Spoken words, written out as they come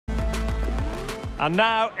And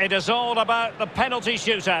now it is all about the penalty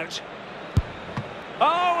shootout.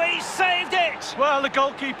 Oh, he saved it! Well, the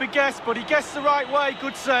goalkeeper guessed, but he guessed the right way.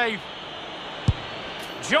 Good save.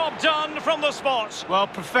 Job done from the spot. Well,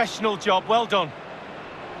 professional job. Well done.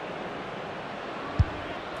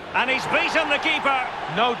 And he's beaten the keeper.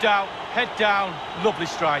 No doubt. Head down. Lovely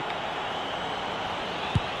strike.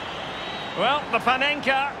 Well, the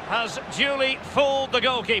Panenka has duly fooled the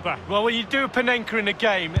goalkeeper. Well, when you do Panenka in a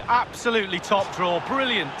game, absolutely top draw.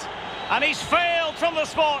 Brilliant. And he's failed from the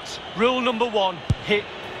spot. Rule number 1, hit.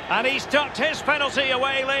 And he's tucked his penalty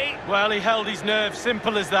away, Lee. Well, he held his nerve.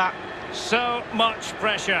 Simple as that. So much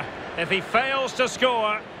pressure. If he fails to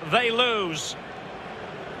score, they lose.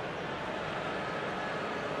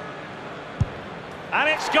 And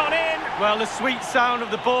it's gone in. Well, the sweet sound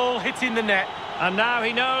of the ball hitting the net. And now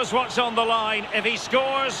he knows what's on the line. If he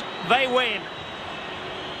scores, they win.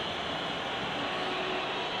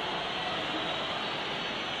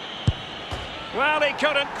 Well, he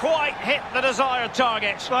couldn't quite hit the desired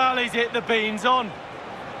target. Well, he's hit the beans on.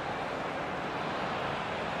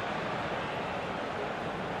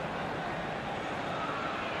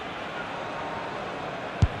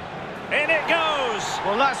 In it goes.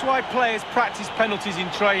 Well, that's why players practice penalties in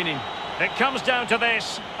training. It comes down to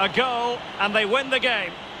this, a goal, and they win the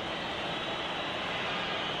game.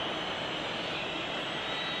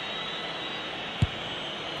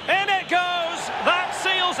 In it goes! That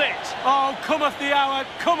seals it! Oh, cometh the hour,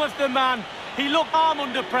 cometh the man. He looked calm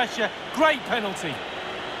under pressure. Great penalty.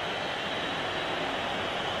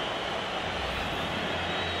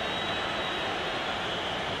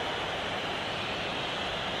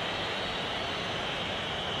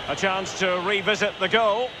 A chance to revisit the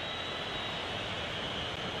goal.